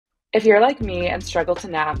If you're like me and struggle to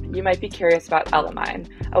nap, you might be curious about Elemind,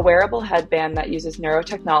 a wearable headband that uses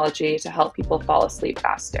neurotechnology to help people fall asleep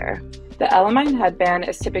faster. The Elemind headband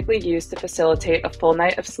is typically used to facilitate a full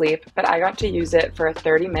night of sleep, but I got to use it for a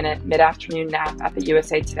 30-minute mid-afternoon nap at the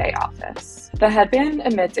USA Today office. The headband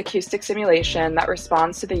emits acoustic simulation that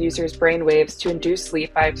responds to the user's brain waves to induce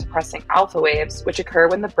sleep by suppressing alpha waves, which occur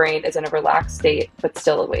when the brain is in a relaxed state but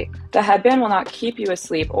still awake. The headband will not keep you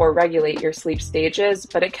asleep or regulate your sleep stages,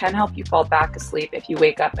 but it can help you fall back asleep if you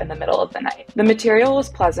wake up in the middle of the night. The material was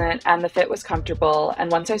pleasant and the fit was comfortable,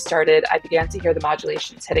 and once I started, I began to hear the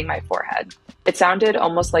modulations hitting my forehead. It sounded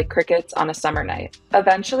almost like crickets on a summer night.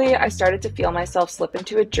 Eventually, I started to feel myself slip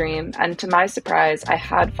into a dream, and to my surprise, I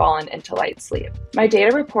had fallen into light sleep. My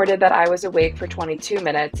data reported that I was awake for 22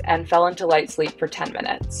 minutes and fell into light sleep for 10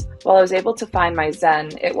 minutes. While I was able to find my zen,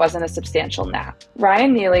 it wasn't a substantial nap.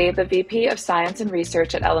 Ryan Neely, the VP of Science and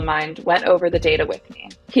Research at Elemind, went over the data with me.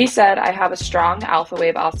 He said I have a strong alpha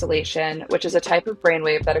wave oscillation, which is a type of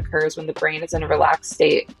brainwave that occurs when the brain is in a relaxed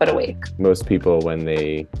state but awake. Most people, when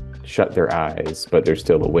they shut their eyes, but they're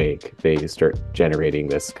still awake, they start generating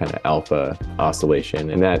this kind of alpha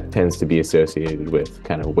oscillation. And that tends to be associated with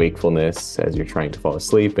kind of wakefulness as you're trying to fall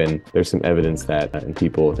asleep. And there's some evidence that in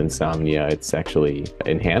people with insomnia, it's actually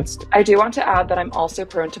enhanced. I do want to add that I'm also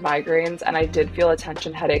prone to migraines, and I did feel a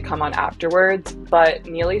tension headache come on afterwards, but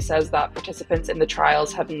Neely says that participants in the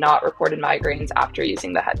trials have not reported migraines after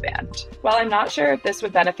using the headband. While I'm not sure if this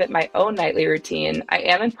would benefit my own nightly routine, I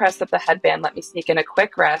am impressed that the headband let me sneak in a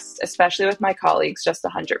quick rest, especially with my colleagues just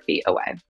 100 feet away.